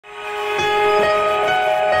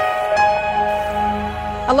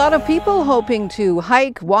A lot of people hoping to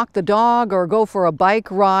hike, walk the dog, or go for a bike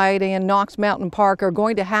ride in Knox Mountain Park are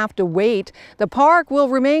going to have to wait. The park will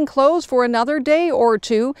remain closed for another day or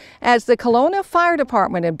two as the Kelowna Fire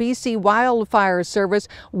Department and BC Wildfire Service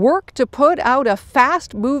work to put out a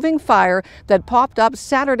fast-moving fire that popped up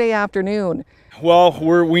Saturday afternoon. Well,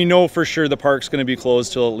 we know for sure the park's going to be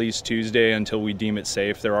closed till at least Tuesday until we deem it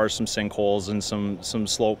safe. There are some sinkholes and some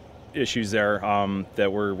slope issues there that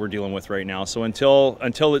we're dealing with right now. So until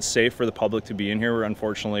it's safe for the public to be in here,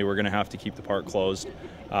 unfortunately, we're going to have to keep the park closed.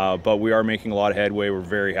 But we are making a lot of headway. We're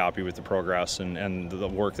very happy with the progress and the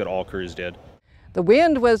work that all crews did. The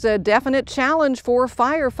wind was a definite challenge for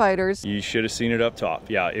firefighters. You should have seen it up top.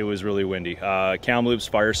 Yeah, it was really windy. Kamloops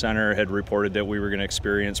Fire Center had reported that we were going to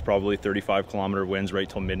experience probably 35-kilometer winds right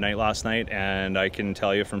till midnight last night, and I can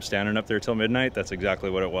tell you from standing up there till midnight, that's exactly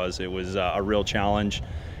what it was. It was a real challenge,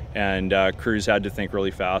 and crews had to think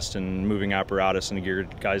really fast and moving apparatus and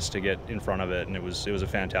geared guys to get in front of it, and it was a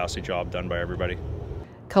fantastic job done by everybody.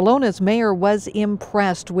 Kelowna's mayor was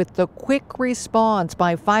impressed with the quick response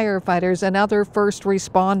by firefighters and other first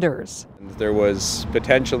responders. There was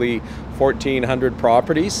potentially 1,400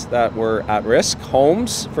 properties that were at risk,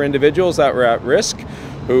 homes for individuals that were at risk,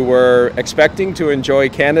 who were expecting to enjoy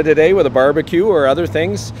Canada Day with a barbecue or other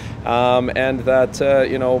things, and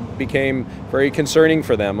that became very concerning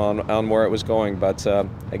for them on where it was going. But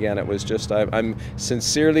again, it was just I'm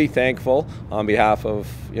sincerely thankful on behalf of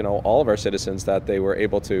all of our citizens that they were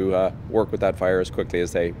able to work with that fire as quickly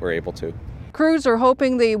as they were able to. Crews are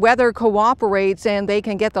hoping the weather cooperates and they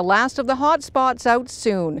can get the last of the hot spots out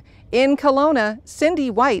soon. In Kelowna,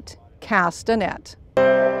 Cindy White, Castanet.